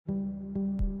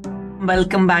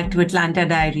Welcome back to Atlanta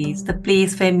Diaries, the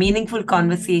place where meaningful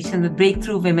conversations with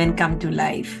breakthrough women come to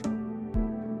life.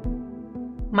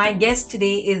 My guest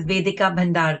today is Vedika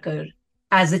Bhandarkar.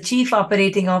 As the Chief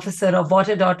Operating Officer of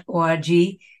Water.org,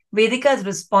 Vedika is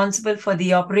responsible for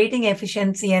the operating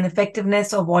efficiency and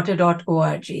effectiveness of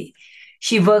Water.org.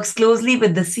 She works closely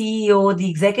with the CEO, the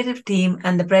executive team,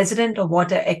 and the president of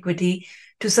Water Equity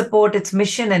to support its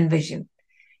mission and vision.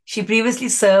 She previously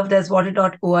served as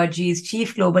Water.org's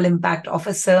Chief Global Impact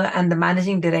Officer and the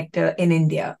Managing Director in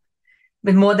India.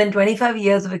 With more than 25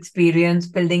 years of experience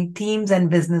building teams and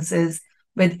businesses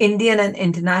with Indian and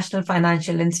international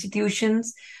financial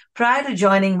institutions, prior to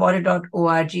joining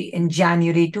Water.org in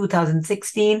January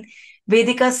 2016,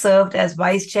 Vedika served as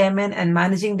Vice Chairman and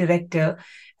Managing Director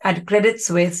at Credit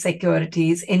Suisse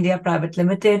Securities India Private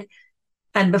Limited,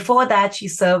 and before that, she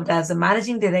served as a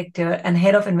managing director and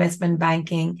head of investment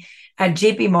banking at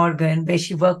JP Morgan, where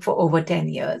she worked for over 10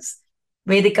 years.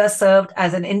 Vedika served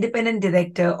as an independent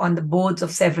director on the boards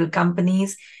of several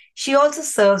companies. She also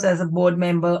serves as a board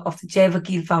member of the Jai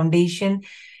Vakil Foundation,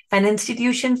 an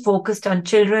institution focused on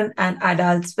children and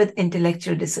adults with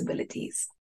intellectual disabilities.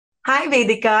 Hi,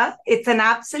 Vedika. It's an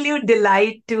absolute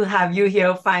delight to have you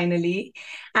here finally.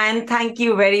 And thank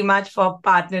you very much for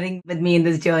partnering with me in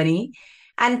this journey.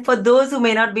 And for those who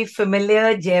may not be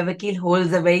familiar, Jai Vakil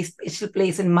holds a very special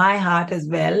place in my heart as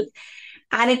well.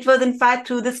 And it was, in fact,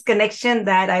 through this connection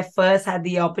that I first had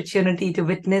the opportunity to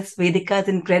witness Vedika's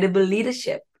incredible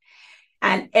leadership.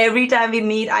 And every time we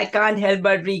meet, I can't help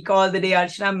but recall the day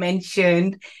Archana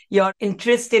mentioned your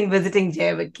interest in visiting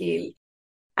Jai Vakil.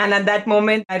 And at that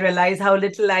moment, I realized how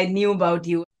little I knew about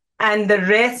you. And the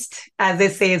rest, as they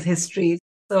say, is history.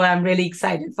 So I'm really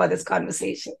excited for this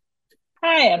conversation.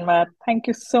 Hi, Anma. Thank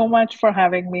you so much for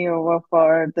having me over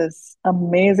for this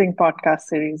amazing podcast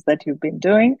series that you've been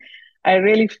doing. I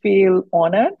really feel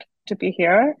honored to be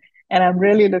here, and I'm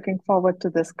really looking forward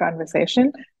to this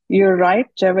conversation. You're right,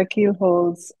 Jai Vakil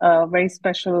holds a very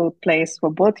special place for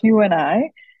both you and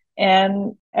I.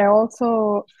 And I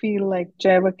also feel like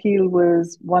Jai Vakil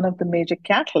was one of the major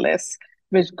catalysts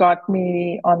which got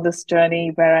me on this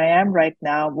journey where I am right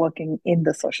now, working in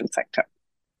the social sector.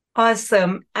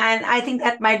 Awesome. And I think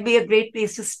that might be a great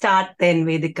place to start then,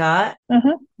 Vedika.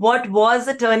 Mhm. What was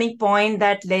the turning point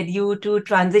that led you to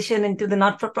transition into the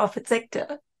not-for-profit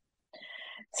sector?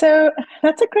 So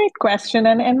that's a great question.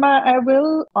 And Emma, I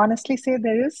will honestly say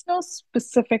there is no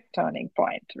specific turning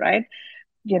point, right?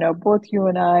 Both you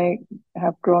and I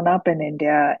have grown up in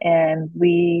India, and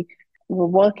we were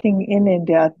working in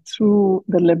India through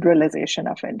the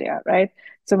liberalization of India, right?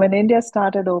 So when India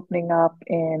started opening up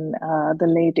in the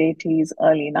late 80s,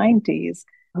 early 90s,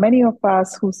 many of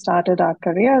us who started our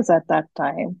careers at that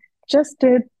time just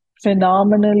did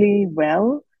phenomenally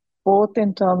well, both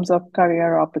in terms of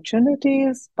career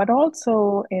opportunities, but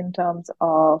also in terms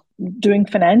of doing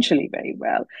financially very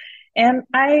well. And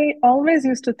I always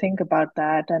used to think about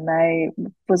that, and I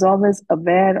was always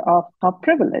aware of how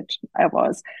privileged I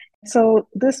was. So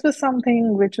this was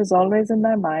something which was always in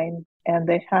my mind, and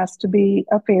there has to be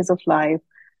a phase of life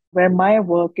where my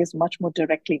work is much more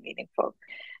directly meaningful.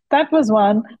 That was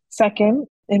one. Second,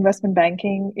 investment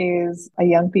banking is a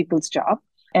young people's job.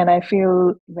 And I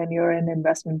feel when you're in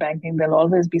investment banking, there'll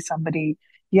always be somebody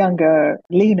younger,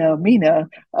 leaner, meaner,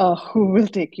 who will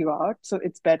take you out. So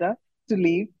it's better to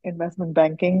leave investment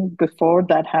banking before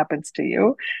that happens to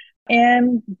you.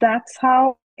 And that's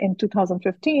how in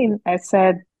 2015, I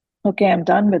said, okay, I'm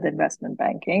done with investment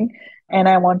banking and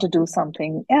I want to do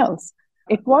something else.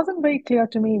 It wasn't very clear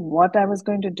to me what I was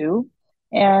going to do.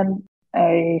 And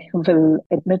I will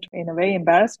admit in a very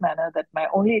embarrassed manner that my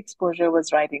only exposure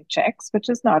was writing checks, which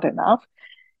is not enough.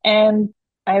 And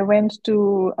I went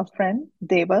to a friend,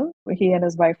 Deval, he and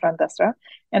his wife Randasra,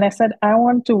 and I said, I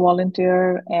want to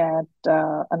volunteer at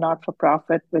a not for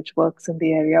profit which works in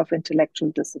the area of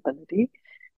intellectual disability.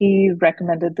 He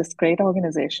recommended this great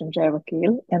organization, Jai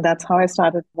Vakil, and that's how I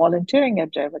started volunteering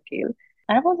at Jai Vakil.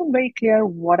 I wasn't very clear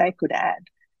what I could add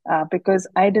because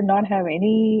I did not have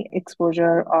any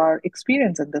exposure or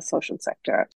experience in the social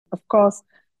sector. Of course,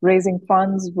 raising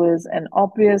funds was an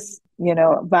obvious,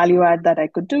 value add that I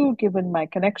could do given my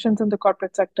connections in the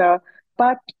corporate sector.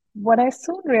 But what I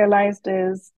soon realized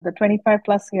is the 25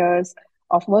 plus years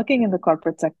of working in the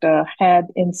corporate sector had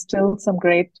instilled some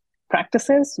great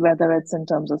practices, whether it's in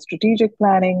terms of strategic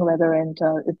planning, whether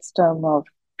it's terms of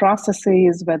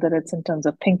processes, whether it's in terms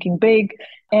of thinking big.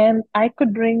 And I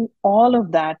could bring all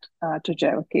of that to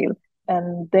Jai Vakil.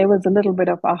 And there was a little bit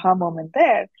of aha moment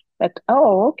there that,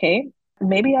 oh, okay,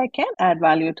 maybe I can add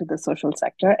value to the social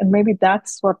sector. And maybe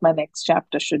that's what my next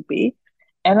chapter should be.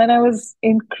 And then I was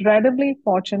incredibly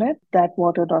fortunate that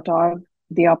water.org,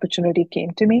 the opportunity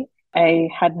came to me. I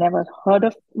had never heard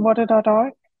of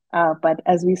water.org, but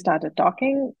as we started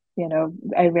talking,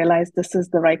 I realized this is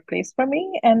the right place for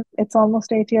me. And it's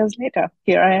almost 8 years later.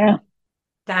 Here I am.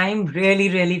 Time really,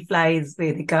 really flies,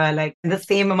 Vedika, like the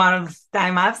same amount of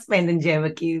time I've spent in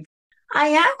Jevaki. I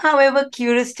am, however,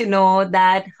 curious to know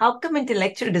that how come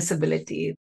intellectual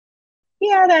disability?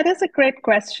 Yeah, that is a great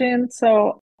question.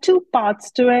 So, two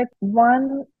parts to it.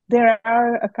 One, there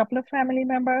are a couple of family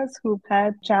members who've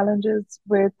had challenges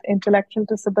with intellectual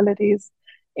disabilities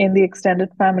in the extended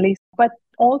family. But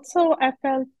also, I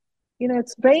felt,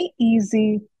 it's very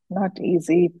easy, not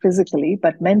easy physically,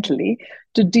 but mentally,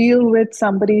 to deal with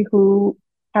somebody who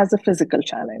has a physical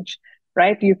challenge,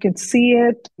 right? You can see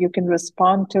it, you can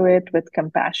respond to it with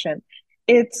compassion.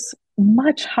 It's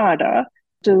much harder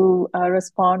to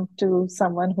respond to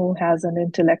someone who has an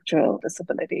intellectual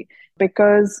disability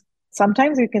because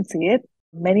sometimes you can see it,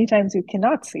 many times you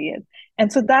cannot see it.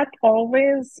 And so that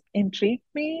always intrigued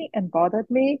me and bothered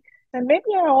me. And maybe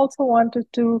I also wanted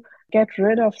to get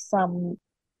rid of some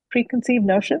preconceived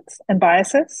notions and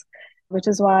biases, which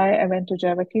is why I went to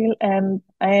Javakil, and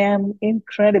I am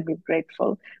incredibly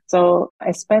grateful. So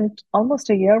I spent almost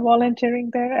a year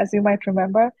volunteering there, as you might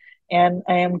remember, and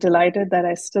I am delighted that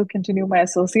I still continue my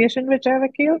association with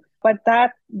Javakil, but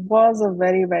that was a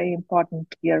very, very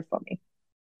important year for me.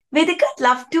 Vedika, I'd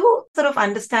love to sort of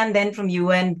understand then from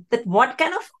you and that what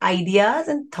kind of ideas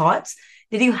and thoughts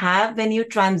did you have when you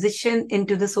transitioned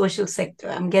into the social sector?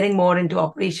 I'm getting more into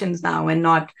operations now and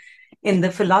not in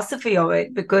the philosophy of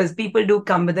it because people do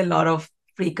come with a lot of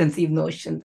preconceived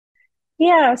notions.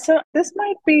 Yeah, so this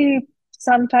might be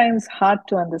sometimes hard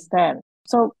to understand.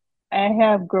 So I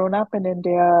have grown up in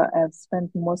India. I've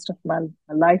spent most of my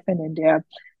life in India.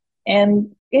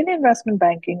 And in investment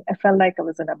banking, I felt like I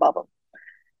was in a bubble,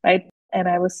 right? And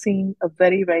I was seeing a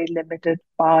very, very limited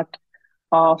part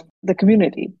of the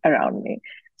community around me.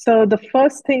 So the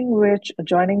first thing which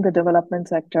joining the development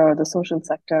sector or the social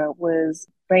sector was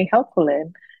very helpful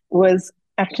in was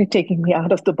actually taking me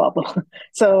out of the bubble.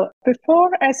 So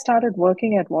before I started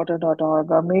working at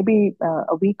water.org, or maybe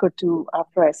a week or two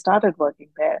after I started working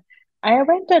there, I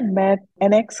went and met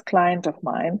an ex-client of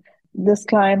mine. This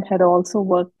client had also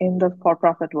worked in the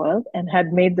for-profit world and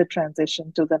had made the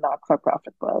transition to the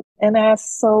not-for-profit world. And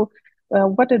asked, so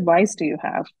what advice do you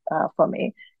have for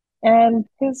me? And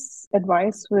his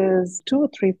advice was two or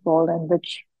threefold, and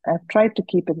which I've tried to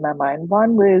keep in my mind.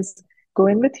 One was go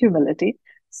in with humility.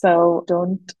 So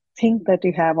don't think that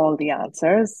you have all the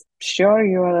answers. Sure,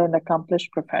 you're an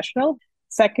accomplished professional.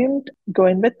 Second, go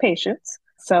in with patience.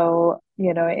 So,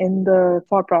 in the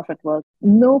for profit world,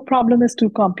 no problem is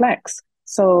too complex.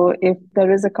 So if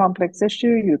there is a complex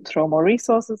issue, you throw more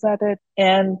resources at it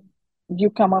and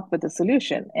you come up with a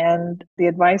solution. And the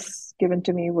advice given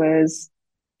to me was,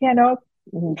 you know,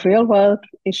 real world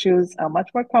issues are much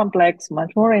more complex,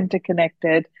 much more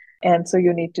interconnected. And so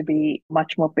you need to be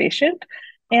much more patient.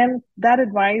 And that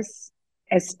advice,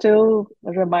 I still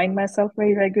remind myself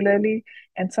very regularly.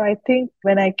 And so I think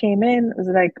when I came in, it was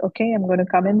like, okay, I'm going to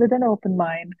come in with an open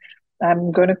mind.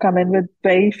 I'm going to come in with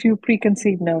very few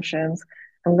preconceived notions.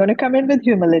 I'm going to come in with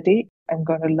humility. I'm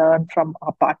going to learn from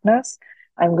our partners.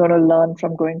 I'm going to learn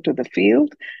from going to the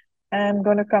field. I'm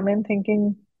going to come in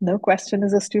thinking no question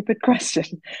is a stupid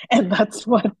question. And that's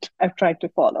what I've tried to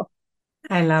follow.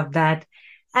 I love that.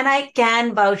 And I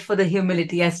can vouch for the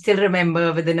humility. I still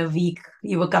remember within a week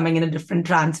you were coming in a different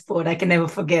transport. I can never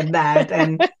forget that.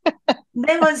 And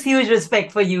there was huge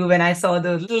respect for you when I saw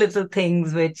those little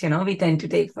things which, we tend to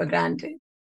take for granted.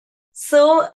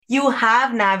 So you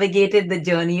have navigated the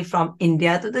journey from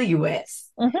India to the US,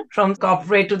 Mm-hmm. from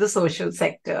corporate to the social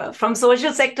sector, from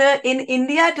social sector in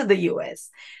India to the US.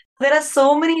 There are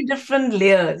so many different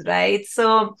layers, right?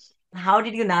 So how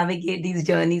did you navigate these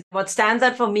journeys? What stands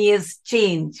out for me is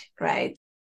change, right?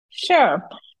 Sure.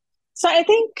 So I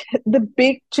think the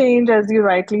big change, as you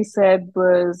rightly said,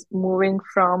 was moving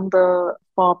from the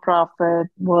for-profit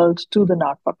world to the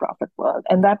not-for-profit world.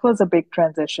 And that was a big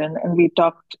transition. And we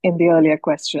talked in the earlier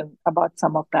question about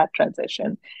some of that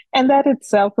transition. And that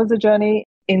itself was a journey.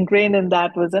 Ingrained in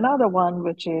that was another one,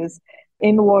 which is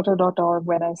in water.org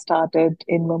when I started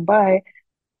in Mumbai.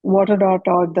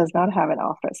 Water.org does not have an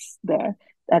office there.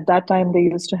 At that time, they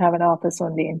used to have an office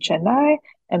only in Chennai.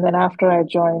 And then after I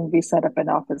joined, we set up an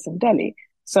office in Delhi.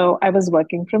 So I was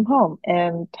working from home.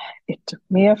 And it took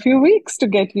me a few weeks to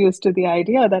get used to the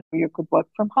idea that you could work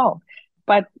from home.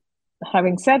 But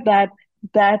having said that,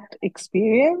 that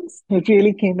experience it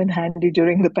really came in handy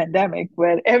during the pandemic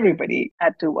where everybody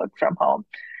had to work from home.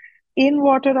 In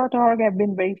water.org, I've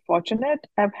been very fortunate.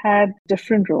 I've had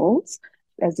different roles.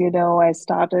 As you know, I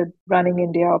started running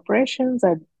India operations.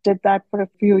 I did that for a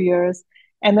few years.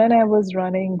 And then I was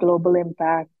running Global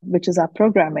Impact, which is our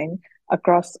programming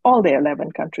across all the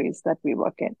 11 countries that we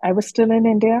work in. I was still in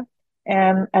India.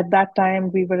 And at that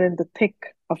time, we were in the thick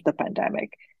of the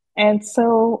pandemic. And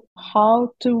so, how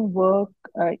to work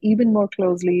even more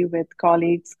closely with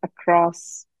colleagues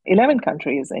across 11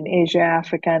 countries in Asia,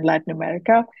 Africa, and Latin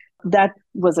America, that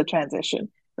was a transition,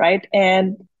 right?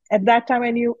 And at that time,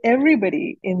 I knew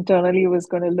everybody internally was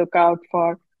going to look out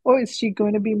for, oh, is she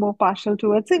going to be more partial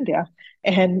towards India?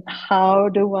 And how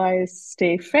do I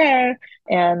stay fair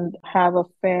and have a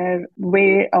fair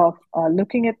way of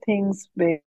looking at things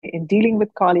in dealing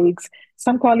with colleagues,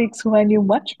 some colleagues who I knew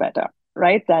much better,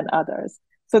 right, than others.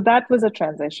 So that was a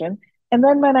transition. And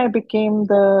then when I became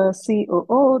the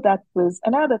COO, that was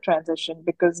another transition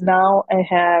because now I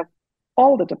have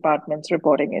all the departments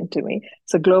reporting into me.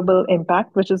 So global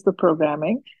impact, which is the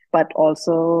programming, but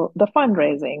also the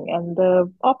fundraising and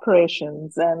the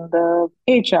operations and the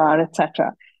HR,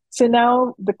 etc. So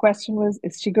now the question was,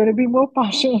 is she going to be more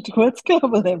partial towards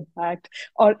global impact,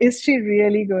 or is she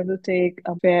really going to take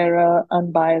a fairer,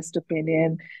 unbiased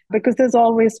opinion? Because there's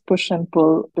always push and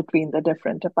pull between the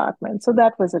different departments. So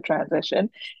that was a transition.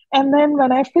 And then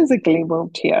when I physically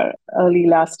moved here early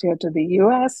last year to the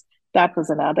US, that was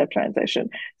another transition.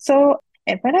 So,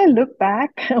 and when I look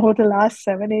back over the last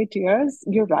 7, 8 years,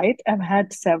 you're right, I've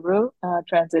had several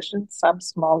transitions, some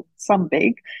small, some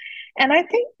big. And I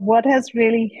think what has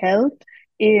really helped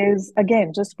is,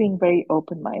 again, just being very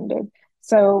open minded.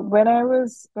 So when I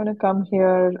was going to come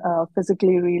here,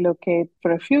 physically relocate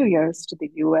for a few years to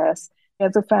the US,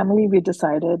 as a family, we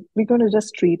decided we're going to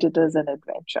just treat it as an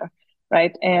adventure,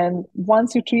 right? And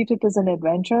once you treat it as an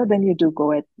adventure, then you do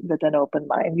go it with an open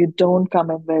mind. You don't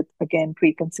come in with, again,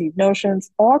 preconceived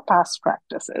notions or past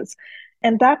practices.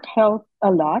 And that helped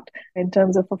a lot in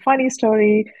terms of a funny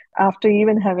story. After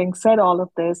even having said all of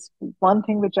this, one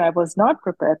thing which I was not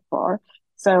prepared for.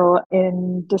 So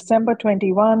in December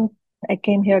 21, I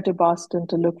came here to Boston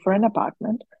to look for an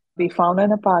apartment. We found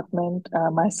an apartment.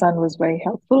 My son was very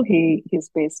helpful.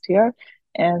 He's based here.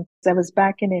 And I was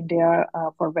back in India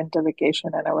for winter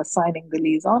vacation and I was signing the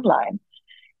lease online.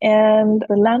 And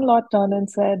the landlord turned and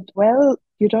said, well,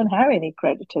 you don't have any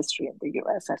credit history in the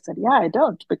US. I said, yeah, I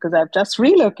don't, because I've just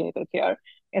relocated here.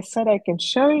 I said, I can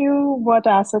show you what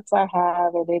assets I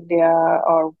have in India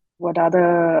or what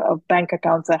other bank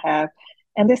accounts I have.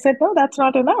 And they said, no, that's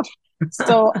not enough.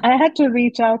 So I had to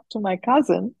reach out to my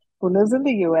cousin who lives in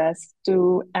the US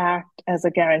to act as a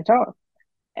guarantor.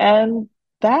 And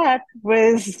that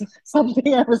was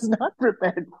something I was not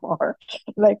prepared for.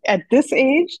 Like at this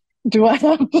age, do I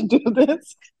have to do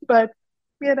this? But,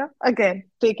 again,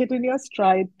 take it in your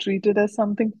stride, treat it as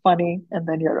something funny, and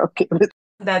then you're okay with it.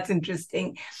 That's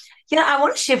interesting. I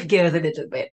want to shift gears a little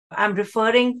bit. I'm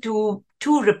referring to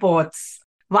two reports.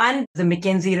 One, the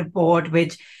McKinsey report,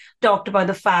 which talked about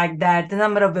the fact that the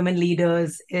number of women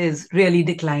leaders is really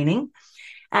declining.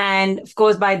 And of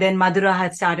course, by then, Madhura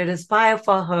had started Aspire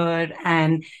for her,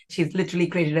 and she's literally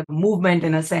created a movement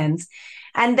in a sense.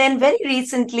 And then very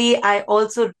recently, I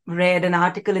also read an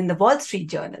article in the Wall Street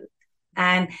Journal.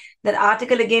 And that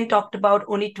article again talked about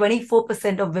only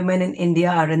 24% of women in India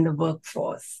are in the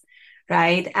workforce,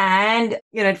 right? And,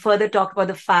 it further talked about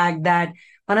the fact that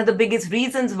one of the biggest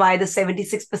reasons why the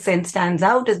 76% stands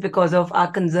out is because of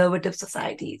our conservative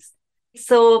societies.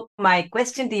 So my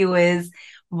question to you is,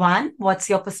 one, what's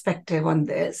your perspective on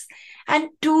this? And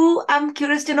two, I'm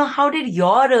curious to know, how did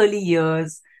your early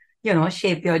years,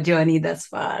 shape your journey thus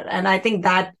far? And I think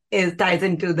that ties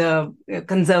into the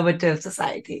conservative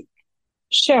society.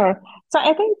 Sure. So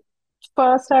I think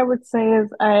first I would say is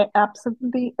I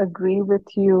absolutely agree with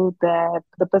you that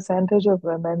the percentage of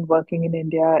women working in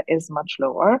India is much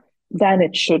lower than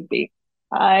it should be.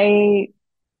 I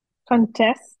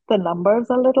contest the numbers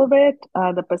a little bit,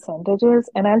 the percentages,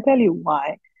 and I'll tell you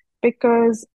why.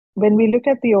 Because when we look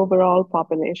at the overall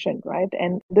population, right,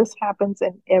 and this happens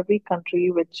in every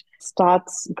country which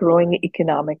starts growing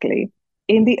economically.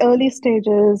 In the early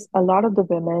stages, a lot of the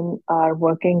women are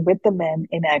working with the men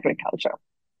in agriculture,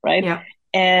 right? Yeah.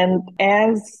 And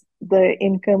as the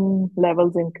income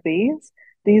levels increase,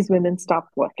 these women stop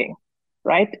working,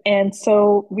 right? And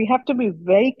so we have to be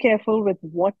very careful with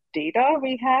what data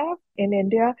we have in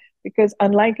India, because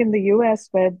unlike in the US,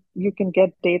 where you can get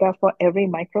data for every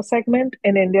microsegment,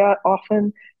 in India,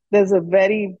 often there's a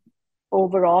very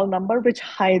overall number, which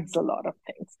hides a lot of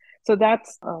things. So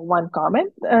that's one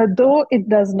comment, though it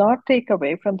does not take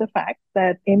away from the fact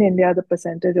that in India, the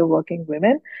percentage of working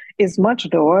women is much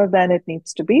lower than it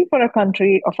needs to be for a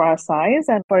country of our size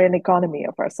and for an economy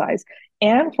of our size.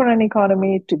 And for an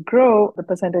economy to grow, the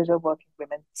percentage of working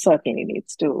women certainly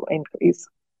needs to increase.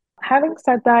 Having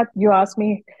said that, you asked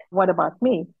me, what about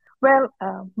me? Well,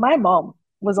 my mom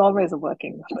was always a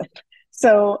working woman.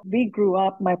 So we grew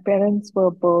up, my parents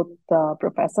were both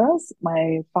professors.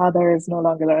 My father is no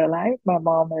longer alive. My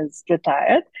mom is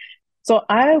retired. So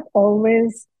I've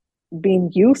always been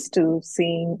used to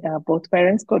seeing both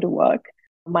parents go to work.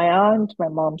 My aunt, my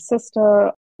mom's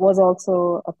sister, was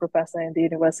also a professor in the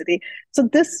university. So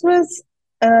this was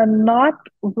not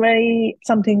very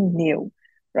something new,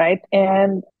 right?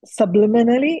 And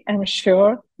subliminally, I'm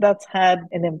sure that's had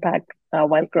an impact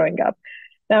while growing up.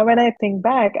 Now, when I think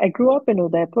back, I grew up in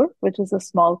Udaipur, which is a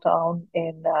small town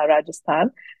in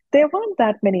Rajasthan. There weren't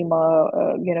that many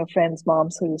friends'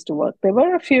 moms who used to work. There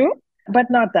were a few, but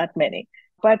not that many.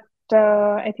 But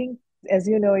I think, as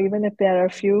you know, even if there are a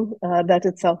few, that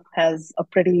itself has a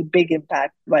pretty big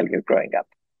impact while you're growing up.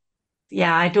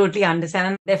 Yeah, I totally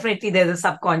understand. Definitely, there's a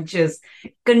subconscious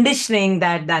conditioning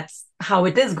that that's how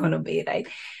it is going to be, right?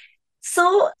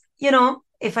 So,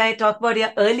 if I talk about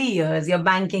your early years, your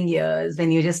banking years,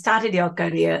 when you just started your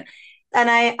career, and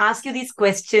I ask you these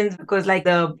questions because, like,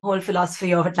 the whole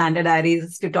philosophy of Atlanta Diaries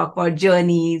is to talk about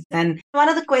journeys. And one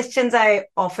of the questions I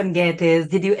often get is,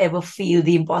 did you ever feel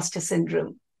the imposter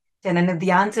syndrome? And then if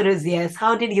the answer is yes,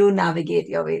 how did you navigate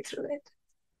your way through it?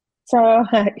 So,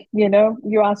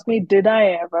 you asked me, did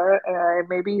I ever?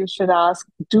 Maybe you should ask,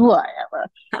 do I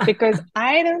ever? Because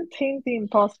I don't think the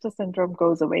imposter syndrome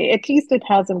goes away. At least it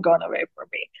hasn't gone away for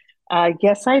me.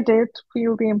 Yes, I did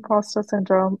feel the imposter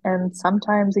syndrome. And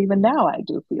sometimes, even now, I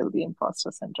do feel the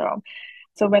imposter syndrome.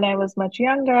 So, when I was much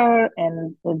younger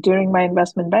and during my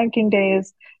investment banking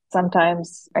days,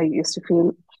 sometimes I used to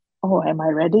feel, oh, am I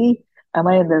ready? Am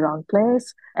I in the wrong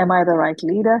place? Am I the right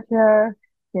leader here?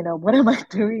 What am I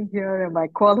doing here? Am I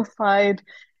qualified?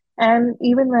 And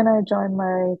even when I joined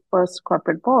my first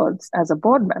corporate boards as a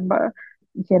board member,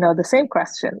 the same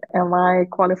question, am I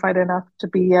qualified enough to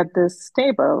be at this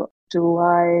table? Do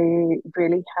I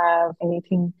really have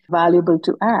anything valuable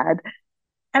to add?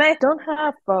 And I don't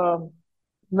have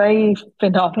very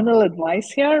phenomenal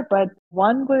advice here, but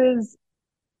one was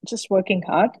just working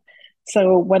hard.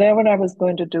 So whatever I was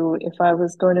going to do, if I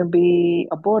was going to be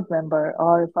a board member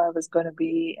or if I was going to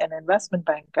be an investment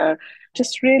banker,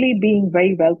 just really being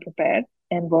very well prepared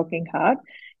and working hard.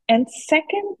 And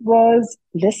second was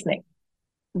listening,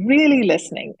 really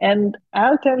listening. And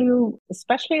I'll tell you,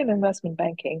 especially in investment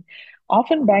banking,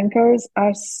 often bankers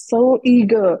are so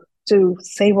eager to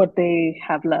say what they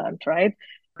have learned, right?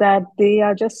 That they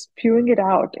are just spewing it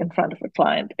out in front of a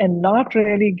client and not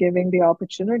really giving the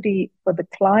opportunity for the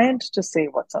client to say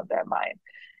what's on their mind.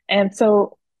 And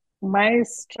so my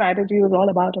strategy was all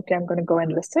about, okay, I'm going to go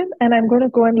and listen, and I'm going to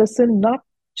go and listen not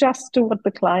just to what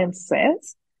the client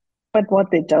says, but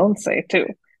what they don't say too,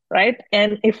 right?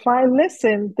 And if I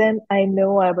listen, then I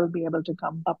know I will be able to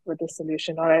come up with a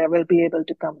solution, or I will be able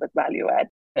to come with value add.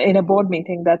 In a board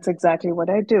meeting, that's exactly what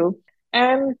I do.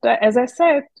 And as I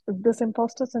said, this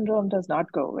imposter syndrome does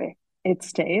not go away. It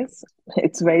stays.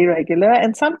 It's very regular.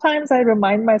 And sometimes I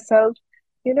remind myself,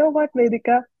 you know what,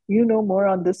 Vedika, you know more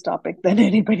on this topic than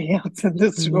anybody else in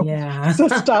this room. Yeah. So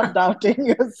stop doubting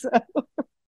yourself.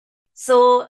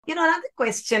 So, another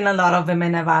question a lot of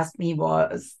women have asked me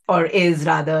was, or is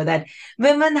rather, that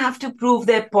women have to prove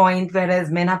their point, whereas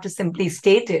men have to simply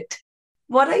state it.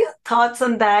 What are your thoughts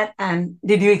on that? And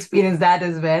did you experience that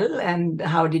as well? And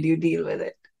how did you deal with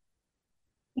it?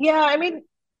 Yeah, I mean,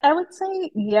 I would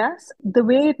say yes. The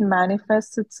way it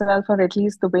manifests itself, or at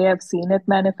least the way I've seen it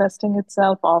manifesting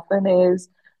itself often, is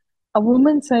a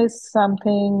woman says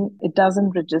something, it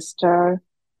doesn't register,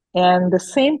 and the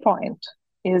same point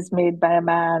is made by a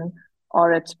man,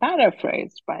 or it's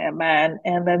paraphrased by a man,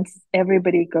 and then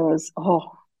everybody goes,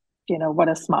 oh, what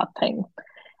a smart thing.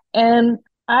 And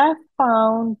I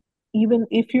found, even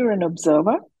if you're an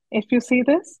observer, if you see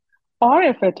this, or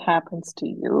if it happens to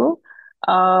you,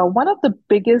 one of the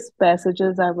biggest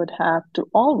messages I would have to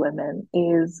all women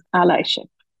is allyship,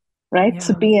 right?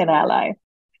 So Yeah. be an ally.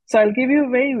 So I'll give you a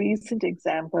very recent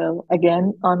example.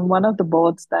 Again, on one of the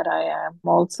boards that I am,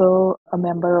 also a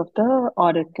member of the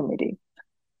audit committee.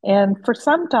 And for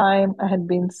some time, I had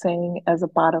been saying, as a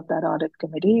part of that audit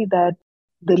committee, that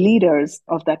the leaders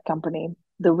of that company,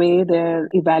 the way they're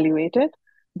evaluated,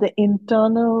 the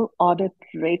internal audit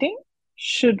rating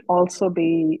should also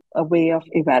be a way of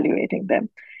evaluating them.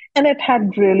 And it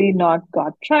had really not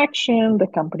got traction. The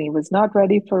company was not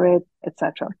ready for it,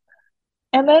 etc.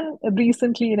 And then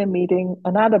recently in a meeting,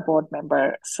 another board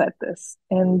member said this.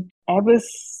 And I was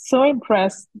so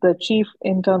impressed. The chief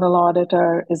internal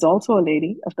auditor is also a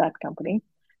lady of that company.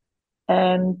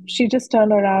 And she just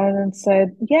turned around and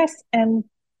said, yes, and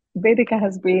Vedika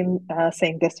has been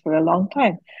saying this for a long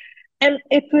time. And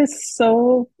it was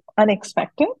so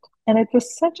unexpected. And it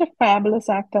was such a fabulous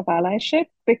act of allyship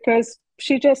because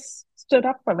she just stood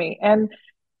up for me. And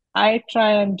I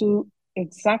try and do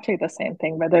exactly the same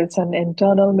thing, whether it's an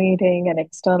internal meeting, an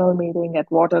external meeting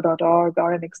at water.org,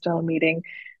 or an external meeting,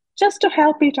 just to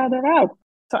help each other out.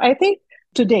 So I think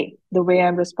today, the way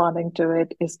I'm responding to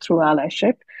it is through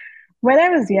allyship. When I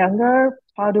was younger,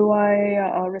 how do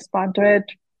I respond to it?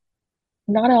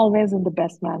 Not always in the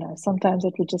best manner. Sometimes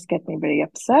it would just get me very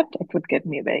upset. It would get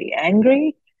me very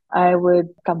angry. I would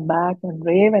come back and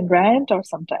rave and rant or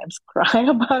sometimes cry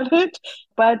about it.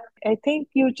 But I think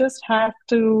you just have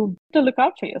to look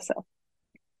out for yourself.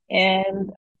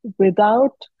 And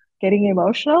without getting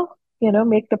emotional,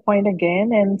 make the point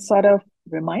again and sort of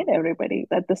remind everybody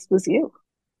that this was you.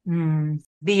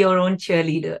 Be your own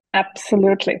cheerleader.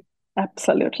 Absolutely.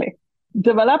 Absolutely.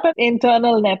 Develop an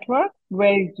internal network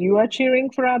where you are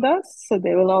cheering for others, so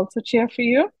they will also cheer for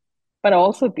you, but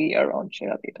also be your own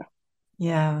cheerleader.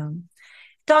 Yeah.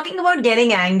 Talking about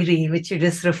getting angry, which you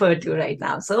just referred to right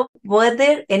now. So, were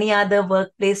there any other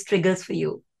workplace triggers for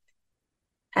you?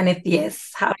 And if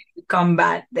yes, how do you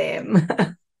combat them?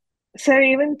 So,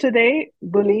 even today,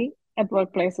 bullying at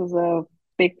workplace is a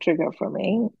big trigger for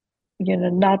me.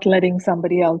 Not letting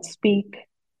somebody else speak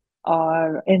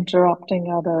or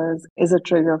interrupting others is a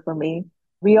trigger for me.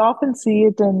 We often see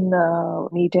it in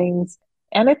meetings,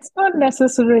 and it's not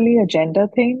necessarily a gender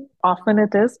thing. Often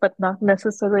it is, but not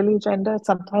necessarily gender.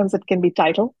 Sometimes it can be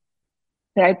title,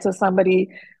 right? So somebody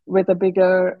with a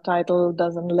bigger title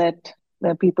doesn't let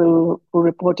the people who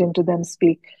report into them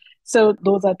speak. So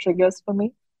those are triggers for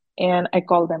me, and I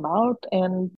call them out.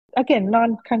 And again, not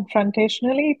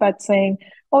confrontationally, but saying,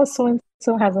 oh, so and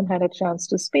so hasn't had a chance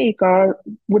to speak, or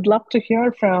would love to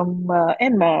hear from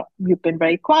Enma. You've been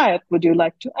very quiet. Would you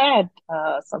like to add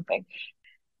something?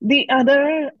 The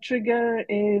other trigger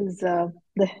is the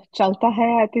chalta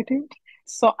hai attitude.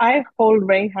 So I hold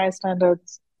very high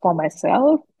standards for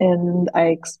myself, and I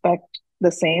expect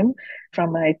the same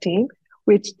from my team,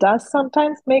 which does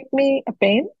sometimes make me a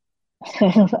pain,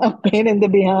 a pain in the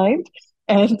behind.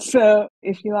 And so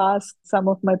if you ask some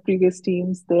of my previous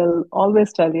teams, they'll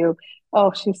always tell you,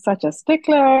 oh, she's such a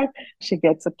stickler. She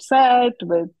gets upset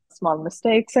with small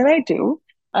mistakes. And I do.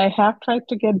 I have tried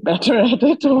to get better at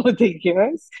it over the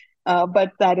years,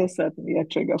 but that is certainly a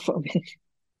trigger for me.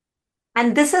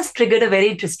 And this has triggered a very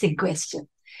interesting question.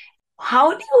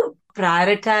 How do you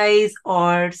prioritize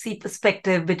or see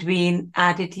perspective between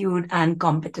attitude and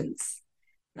competence?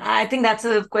 I think that's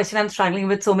a question I'm struggling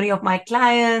with so many of my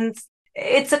clients.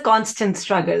 It's a constant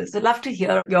struggle. So I'd love to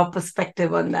hear your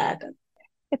perspective on that.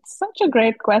 It's such a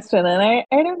great question. And I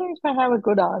don't know if I have a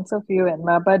good answer for you,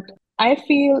 Enma, but I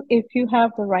feel if you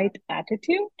have the right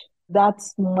attitude,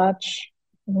 that's much,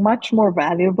 much more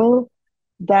valuable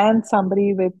than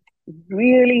somebody with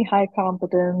really high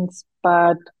competence,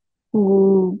 but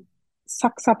who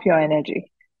sucks up your energy,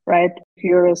 right? If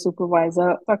you're a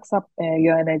supervisor, sucks up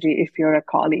your energy if you're a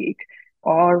colleague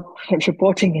or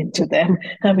reporting into them.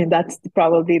 I mean, that's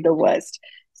probably the worst.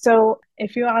 So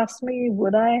if you ask me,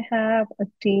 would I have a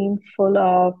team full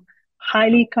of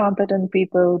highly competent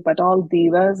people, but all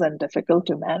divas and difficult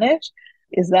to manage?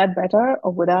 Is that better?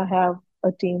 Or would I have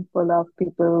a team full of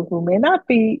people who may not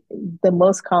be the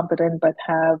most competent, but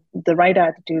have the right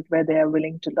attitude where they are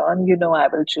willing to learn? I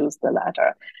will choose the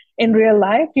latter. In real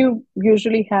life, you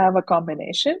usually have a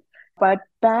combination, but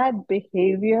bad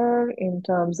behavior in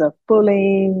terms of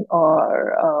bullying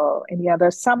or any other,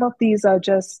 some of these are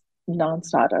just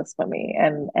non-starters for me,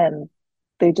 and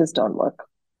they just don't work.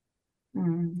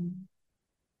 Mm.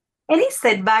 Any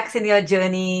setbacks in your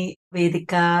journey,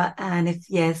 Vedika? And if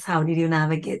yes, how did you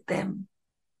navigate them?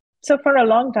 So for a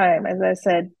long time, as I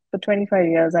said, for 25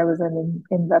 years, I was in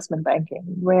investment banking,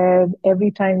 where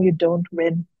every time you don't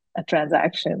win a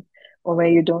transaction or where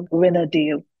you don't win a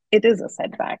deal, it is a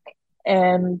setback.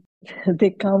 And they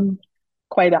come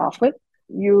quite often.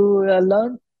 You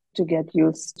learn to get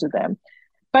used to them.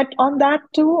 But on that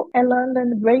too, I learned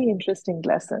a very interesting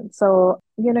lesson. So,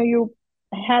 you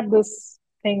had this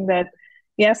thing that,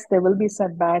 yes, there will be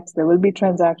setbacks, there will be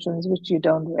transactions which you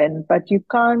don't win, but you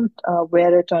can't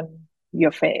wear it on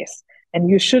your face. And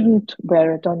you shouldn't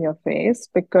wear it on your face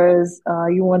because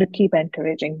you want to keep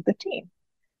encouraging the team.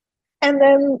 And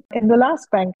then in the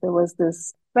last bank, there was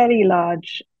this very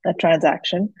large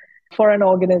transaction for an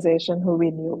organization who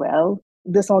we knew well.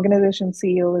 This organization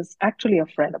CEO is actually a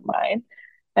friend of mine.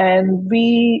 And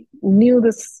we knew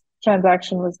this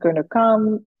transaction was going to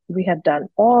come. We had done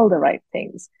all the right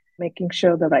things, making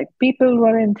sure the right people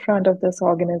were in front of this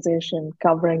organization,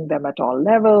 covering them at all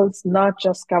levels, not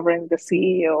just covering the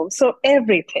CEO. So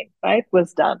everything, right,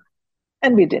 was done.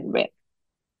 And we didn't win.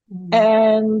 Mm.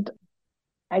 And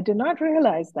I did not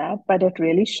realize that, but it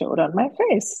really showed on my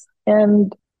face.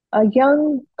 And a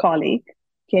young colleague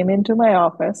came into my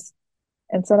office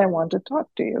and said, I want to talk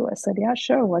to you. I said, yeah,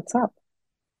 sure. What's up?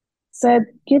 Said,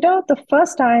 the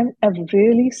first time I've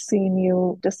really seen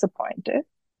you disappointed.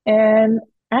 And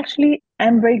actually,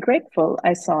 I'm very grateful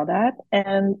I saw that.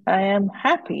 And I am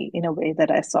happy in a way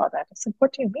that I saw that. I said,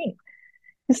 what do you mean?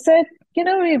 He said,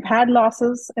 we've had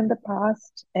losses in the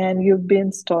past and you've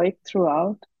been stoic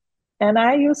throughout. And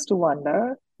I used to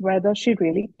wonder whether she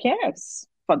really cares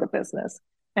for the business.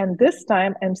 And this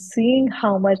time I'm seeing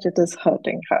how much it is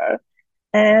hurting her.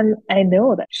 And I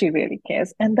know that she really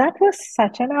cares. And that was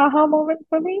such an aha moment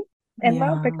for me,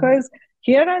 Emma, Yeah. because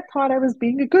here I thought I was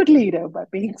being a good leader by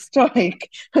being stoic.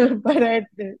 But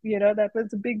that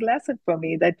was a big lesson for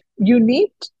me that you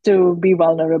need to be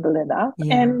vulnerable enough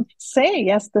Yeah. and say,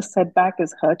 yes, the setback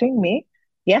is hurting me.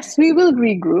 Yes, we will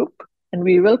regroup and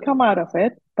we will come out of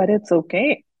it, but it's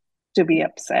okay to be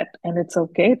upset and it's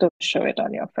okay to show it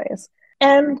on your face.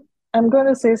 And I'm going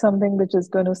to say something which is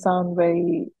going to sound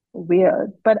very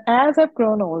weird, but as I've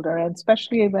grown older, and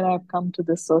especially when I've come to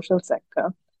the social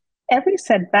sector, every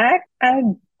setback I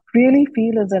really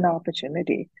feel is an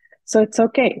opportunity. So it's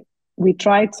okay. We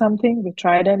tried something, we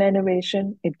tried an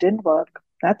innovation, it didn't work.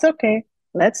 That's okay.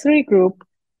 Let's regroup.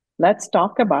 Let's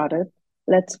talk about it.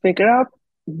 Let's figure out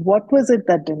what was it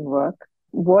that didn't work?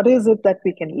 What is it that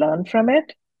we can learn from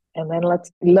it? And then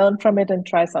let's learn from it and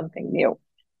try something new.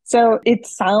 So it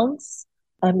sounds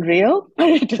unreal, but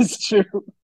it is true.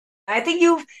 I think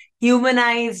you've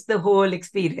humanized the whole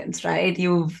experience, right?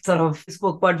 You've sort of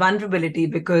spoke about vulnerability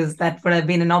because that would have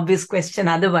been an obvious question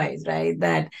otherwise, right?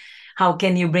 That how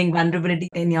can you bring vulnerability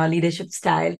in your leadership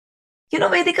style?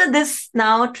 Vedika, this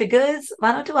now triggers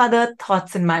one or two other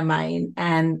thoughts in my mind.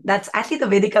 And that's actually the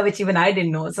Vedika which even I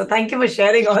didn't know. So thank you for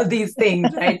sharing all these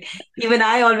things, right? Even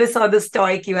I always saw the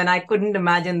stoic you and I couldn't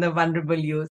imagine the vulnerable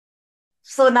you.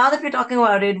 So now that we're talking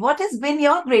about it, what has been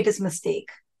your greatest mistake?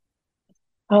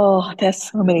 Oh,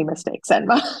 there's so many mistakes,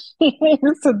 Enma.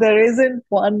 So there isn't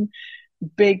one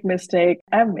big mistake.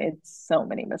 I've made so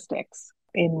many mistakes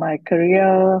in my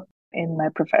career, in my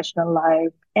professional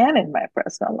life, and in my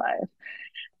personal life.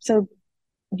 So,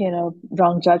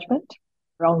 wrong judgment,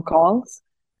 wrong calls.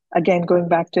 Again, going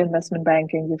back to investment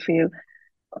banking, you feel,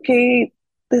 okay,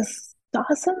 this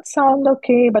doesn't sound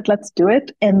okay, but let's do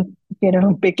it. And,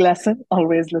 big lesson,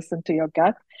 always listen to your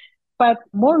gut. But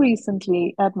more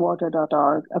recently at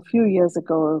water.org, a few years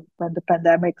ago, when the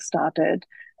pandemic started,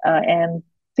 and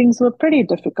things were pretty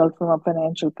difficult from a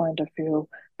financial point of view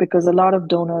because a lot of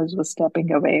donors were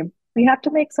stepping away, we had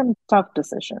to make some tough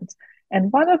decisions.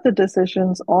 And one of the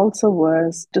decisions also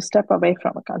was to step away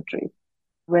from a country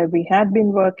where we had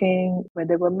been working, where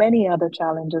there were many other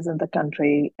challenges in the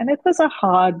country. And it was a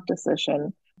hard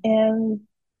decision. And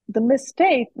the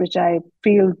mistake, which I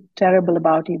feel terrible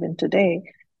about even today,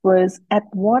 was at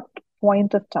what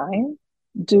point of time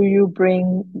do you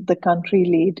bring the country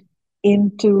lead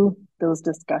into those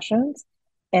discussions?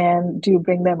 And do you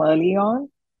bring them early on,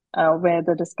 where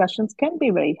the discussions can be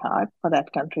very hard for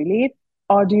that country lead?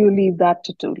 Or do you leave that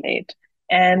to too late?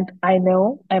 And I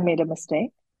know I made a mistake.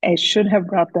 I should have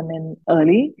brought them in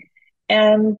early.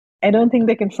 And I don't think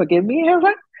they can forgive me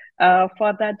ever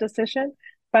for that decision.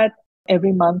 But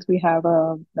every month we have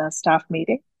a staff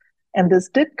meeting. And this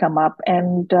did come up.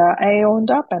 And I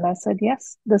owned up and I said,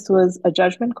 yes, this was a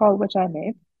judgment call which I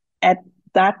made. At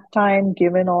that time,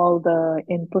 given all the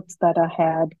inputs that I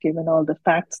had, given all the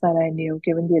facts that I knew,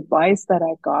 given the advice that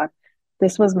I got,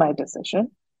 this was my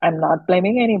decision. I'm not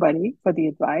blaming anybody for the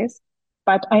advice,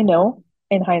 but I know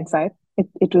in hindsight,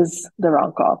 it was the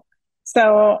wrong call.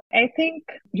 So I think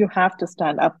you have to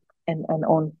stand up and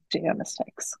own to your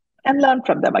mistakes and learn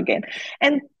from them again.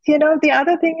 And the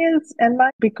other thing is, and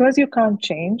because you can't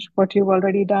change what you've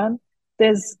already done,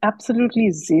 there's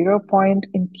absolutely zero point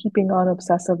in keeping on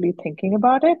obsessively thinking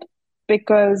about it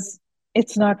because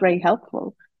it's not very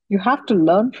helpful. You have to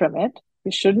learn from it.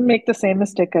 You shouldn't make the same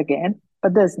mistake again,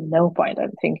 but there's no point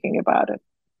in thinking about it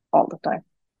all the time.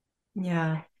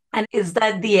 Yeah. And is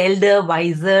that the elder,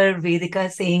 wiser Vedika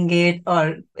saying it,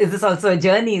 or is this also a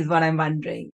journey, is what I'm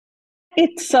wondering?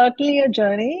 It's certainly a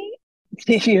journey.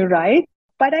 You're right.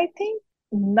 But I think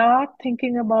not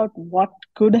thinking about what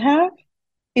could have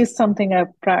is something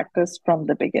I've practiced from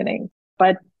the beginning.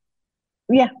 But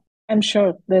yeah, I'm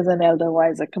sure there's an elder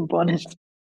wiser component.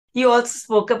 You also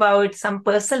spoke about some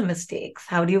personal mistakes.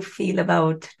 How do you feel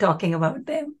about talking about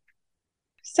them?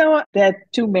 So there are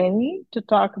too many to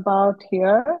talk about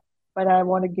here, but I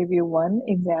want to give you one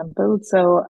example.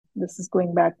 So this is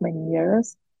going back many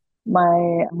years.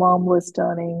 My mom was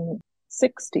turning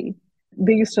 60.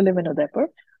 They used to live in Udaipur.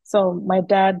 So my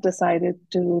dad decided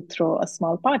to throw a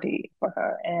small party for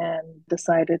her and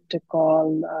decided to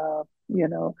call,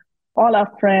 all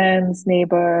our friends,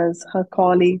 neighbors, her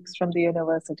colleagues from the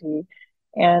university.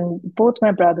 And both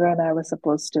my brother and I were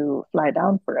supposed to fly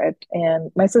down for it.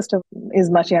 And my sister is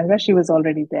much younger. She was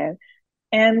already there.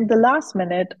 And the last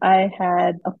minute, I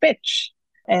had a pitch.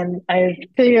 And I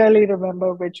clearly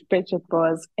remember which pitch it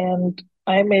was. And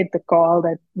I made the call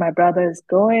that my brother is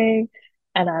going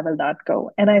and I will not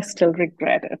go. And I still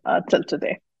regret it till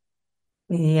today.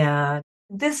 Yeah.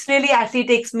 This really actually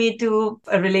takes me to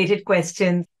a related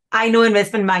question. I know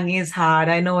investment banking is hard.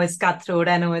 I know it's cutthroat.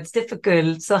 I know it's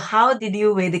difficult. So, how did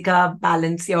you, Vedika,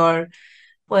 balance your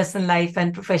personal life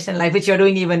and professional life, which you're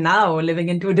doing even now, living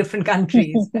in two different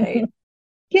countries, right?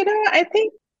 I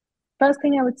think first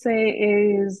thing I would say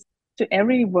is to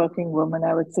every working woman,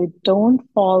 I would say don't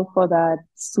fall for that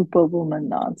superwoman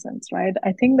nonsense, right?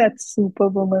 I think that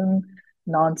superwoman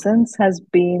nonsense has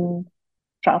been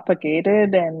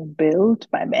propagated and built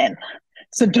by men.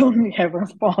 So don't ever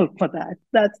fall for that.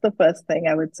 That's the first thing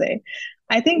I would say.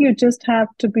 I think you just have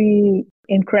to be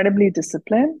incredibly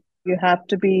disciplined. You have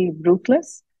to be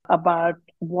ruthless about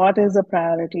what is a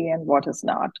priority and what is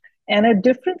not. And at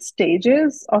different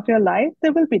stages of your life,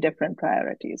 there will be different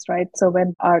priorities, right? So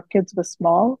when our kids were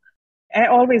small, I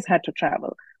always had to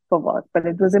travel for work, but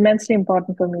it was immensely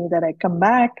important for me that I come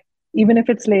back, even if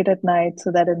it's late at night,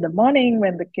 so that in the morning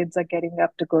when the kids are getting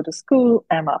up to go to school,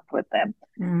 I'm up with them.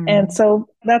 And Mm. so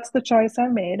that's the choice I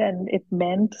made. And it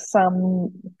meant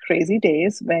some crazy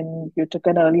days when you took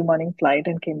an early morning flight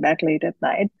and came back late at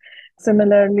night.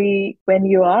 Similarly, when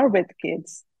you are with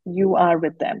kids, you are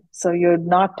with them. So you're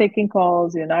not taking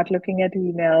calls, you're not looking at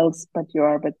emails, but you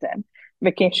are with them.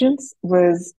 Vacations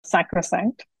was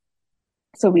sacrosanct.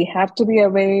 So we have to be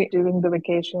away during the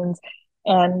vacations.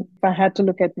 And if I had to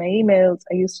look at my emails,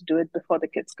 I used to do it before the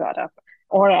kids got up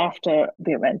or after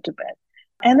they went to bed.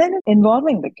 And then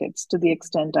involving the kids to the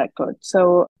extent I could.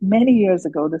 So many years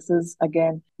ago, this is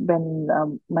again when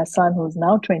my son, who's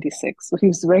now 26, so he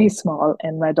was very small,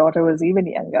 and my daughter was even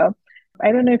younger.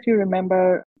 I don't know if you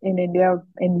remember in India,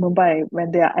 in Mumbai,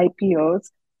 when there are IPOs,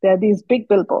 there are these big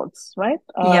billboards, right?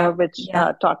 Yeah. Which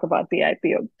Yeah. talk about the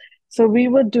IPO. So we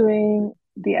were doing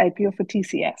the IPO for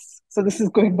TCS. So this is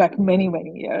going back many,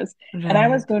 many years. And I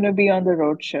was Right. going to be on the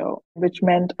road show, which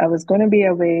meant I was going to be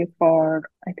away for,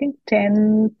 I think,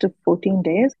 10 to 14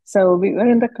 days. So we were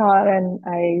in the car and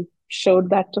I showed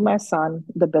that to my son,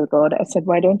 the billboard. I said,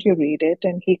 why don't you read it?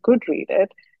 And he could read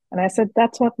it. And I said,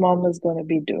 that's what mom is going to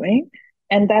be doing.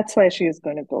 And that's why she is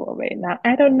going to go away. Now,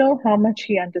 I don't know how much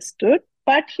he understood,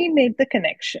 but he made the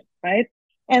connection, right?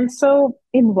 And so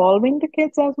involving the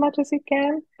kids as much as you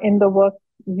can in the work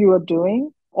you are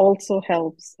doing also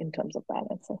helps in terms of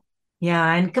balancing.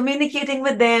 Yeah. And communicating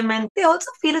with them, and they also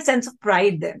feel a sense of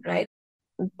pride then, right?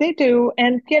 They do.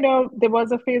 And, there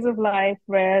was a phase of life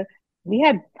where we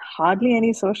had hardly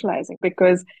any socializing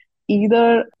because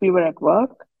either we were at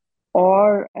work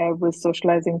or I was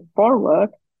socializing for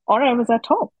work or I was at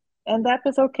home. And that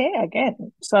was okay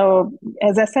again. So,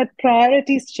 as I said,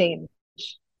 priorities change,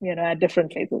 at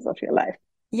different phases of your life.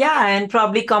 Yeah. And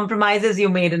probably compromises you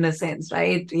made in a sense,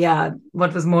 right? Yeah.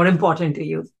 What was more important to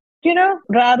you?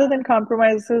 Rather than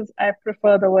compromises, I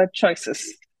prefer the word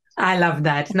choices. I love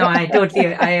that. No, I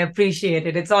appreciate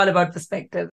it. It's all about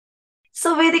perspective.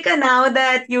 So, Vedika, now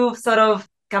that you've sort of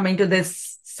coming to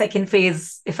this second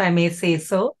phase, if I may say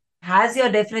so, has your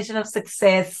definition of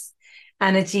success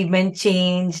and achievement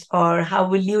changed, or how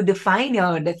will you define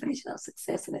your definition of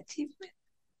success and achievement?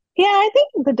 Yeah, I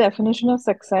think the definition of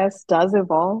success does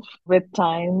evolve with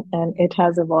time and it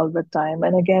has evolved with time.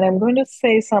 And again, I'm going to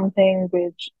say something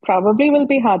which probably will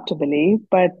be hard to believe,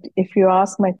 but if you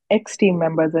ask my ex team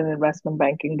members in investment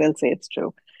banking, they'll say it's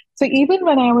true. So even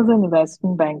when I was in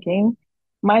investment banking,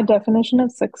 my definition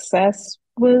of success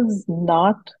was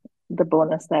not the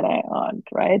bonus that I earned,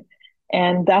 right?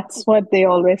 And that's what they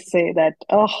always say that,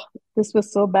 oh, this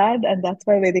was so bad. And that's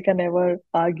why Vedika never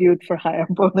argued for higher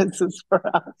bonuses for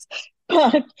us.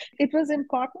 But it was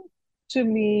important to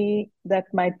me that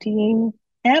my team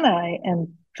and I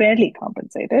am fairly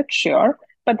compensated, sure,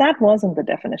 But that wasn't the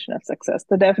definition of success.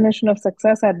 The definition of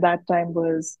success at that time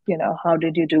was, how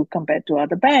did you do compared to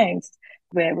other banks?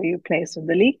 Where were you placed in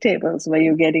the league tables? Were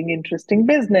you getting interesting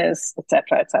business, et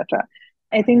cetera, et cetera?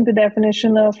 I think the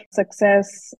definition of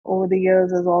success over the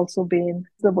years has also been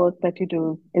the work that you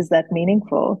do, is that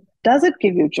meaningful? Does it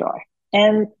give you joy?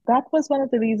 And that was one of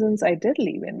the reasons I did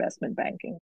leave investment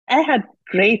banking. I had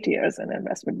great years in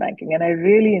investment banking and I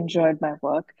really enjoyed my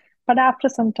work. But after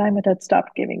some time, it had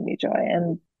stopped giving me joy.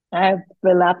 And I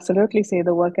will absolutely say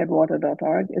the work at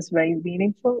water.org is very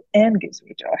meaningful and gives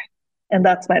me joy. And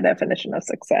that's my definition of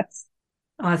success.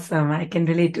 Awesome. I can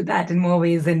relate to that in more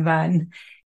ways than one.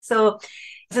 So,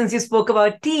 since you spoke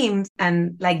about teams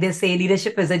and like they say,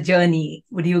 leadership is a journey,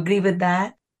 would you agree with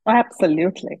that?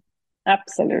 Absolutely.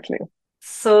 Absolutely.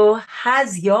 So,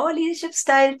 has your leadership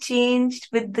style changed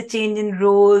with the change in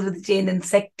roles, with the change in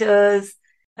sectors?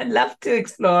 I'd love to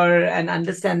explore and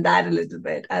understand that a little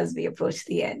bit as we approach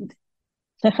the end.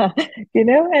 And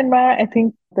I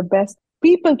think the best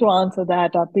people to answer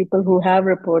that are people who have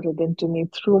reported into me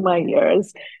through my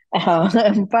years.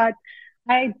 But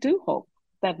I do hope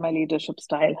that my leadership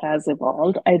style has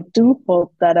evolved. I do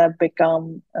hope that I've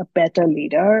become a better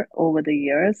leader over the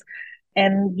years.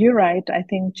 And you're right, I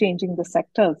think changing the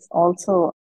sectors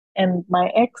also. And my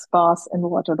ex boss in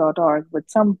water.org would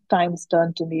sometimes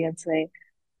turn to me and say,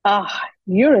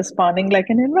 you're responding like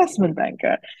an investment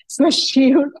banker. So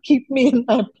she would keep me in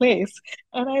my place.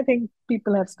 And I think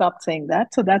people have stopped saying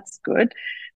that. So that's good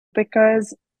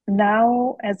because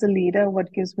now as a leader,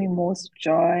 what gives me most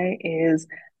joy is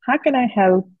how can I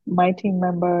help my team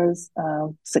members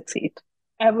succeed?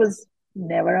 I was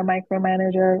never a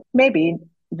micromanager. Maybe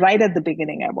right at the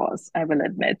beginning I will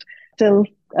admit, till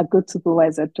a good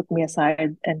supervisor took me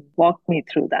aside and walked me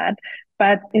through that.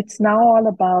 But it's now all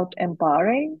about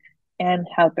empowering and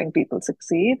helping people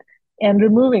succeed and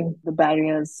removing the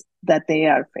barriers that they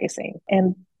are facing.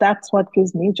 And that's what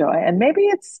gives me joy. And maybe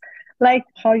it's like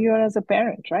how you're as a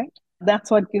parent, right?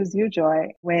 That's what gives you joy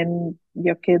when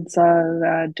your kids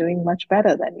are doing much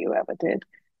better than you ever did.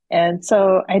 And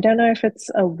so I don't know if it's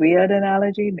a weird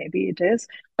analogy, maybe it is,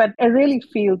 but I really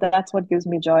feel that's what gives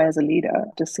me joy as a leader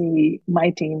to see my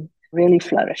team really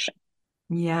flourishing.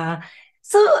 Yeah.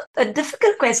 So a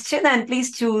difficult question, and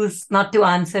please choose not to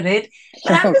answer it.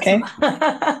 But I'm just Okay.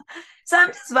 so I'm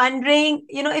just wondering,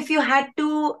 if you had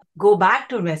to go back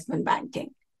to investment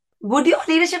banking, would your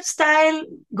leadership style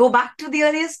go back to the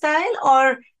earlier style,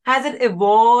 or has it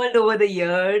evolved over the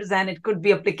years and it could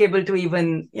be applicable to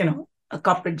even, a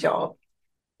corporate job?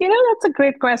 That's a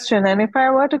great question. And if I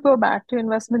were to go back to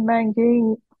investment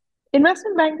banking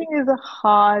is a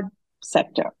hard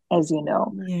sector, as you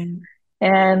know. Yeah.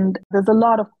 And there's a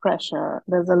lot of pressure,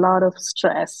 there's a lot of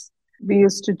stress. We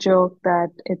used to joke that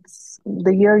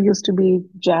the year used to be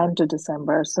Jan to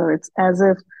December. So it's as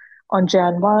if on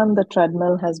Jan 1, the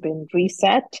treadmill has been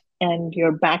reset and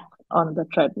you're back on the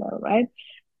treadmill, right?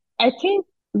 I think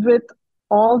with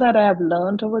all that I have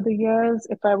learned over the years,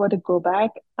 if I were to go back,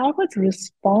 I would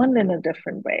respond in a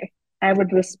different way. I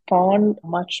would respond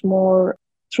much more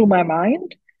through my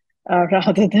mind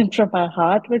rather than from my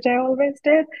heart, which I always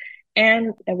did.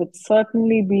 And I would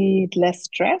certainly be less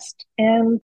stressed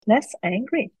and less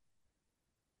angry.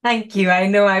 Thank you. I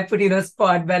know I put you in a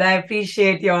spot, but I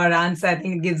appreciate your answer. I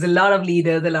think it gives a lot of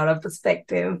leaders a lot of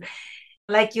perspective.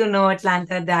 Like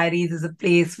Atlanta Diaries is a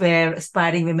place where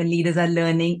aspiring women leaders are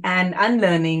learning and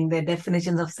unlearning their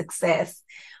definitions of success.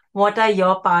 What are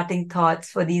your parting thoughts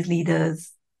for these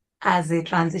leaders as they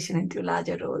transition into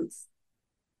larger roles?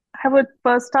 I would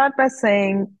first start by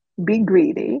saying be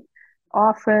greedy.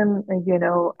 Often,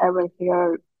 I will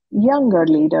hear younger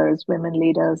leaders, women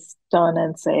leaders, turn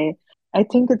and say, I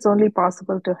think it's only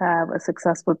possible to have a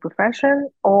successful profession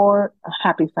or a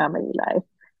happy family life.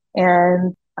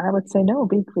 And I would say, no,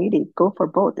 be greedy. Go for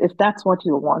both if that's what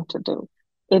you want to do.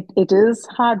 It is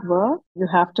hard work. You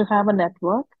have to have a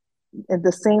network. In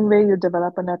the same way you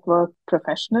develop a network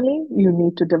professionally, you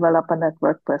need to develop a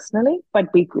network personally,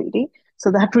 but be greedy.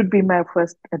 So that would be my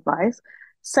first advice.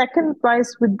 Second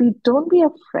advice would be don't be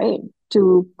afraid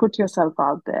to put yourself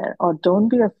out there or don't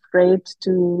be afraid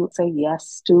to say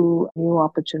yes to new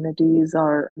opportunities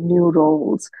or new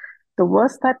roles. The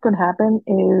worst that could happen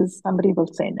is somebody will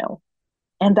say no.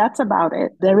 And that's about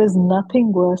it. There is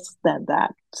nothing worse than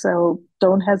that. So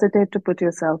don't hesitate to put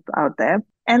yourself out there.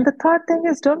 And the third thing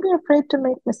is don't be afraid to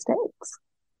make mistakes.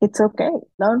 It's okay.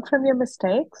 Learn from your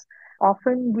mistakes.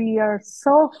 Often we are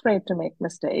so afraid to make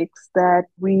mistakes that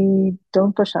we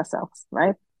don't push ourselves,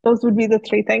 right? Those would be the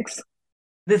three things.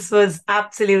 This was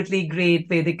absolutely great,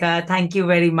 Vedika. Thank you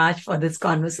very much for this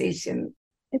conversation.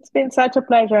 It's been such a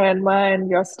pleasure, Enma, and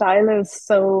your style is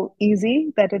so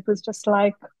easy that it was just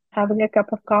like having a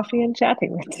cup of coffee and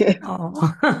chatting with you.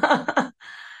 Oh,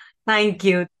 thank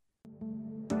you.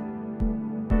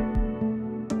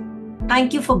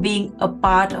 Thank you for being a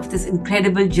part of this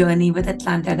incredible journey with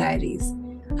Atlanta Diaries.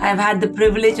 I have had the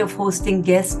privilege of hosting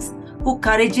guests who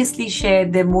courageously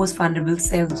shared their most vulnerable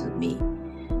selves with me.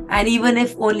 And even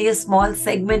if only a small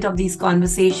segment of these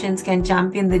conversations can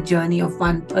champion the journey of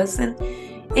one person,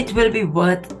 it will be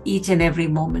worth each and every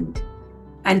moment.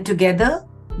 And together,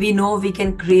 we know we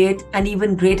can create an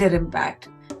even greater impact.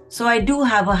 So I do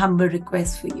have a humble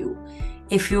request for you.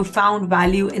 If you found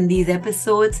value in these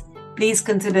episodes, please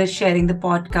consider sharing the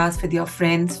podcast with your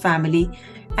friends, family,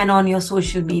 and on your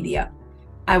social media.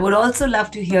 I would also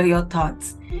love to hear your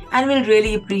thoughts and will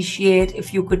really appreciate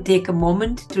if you could take a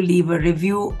moment to leave a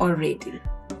review or rating.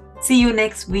 See you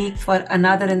next week for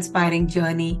another inspiring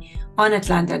journey on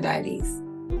Atlanta Diaries.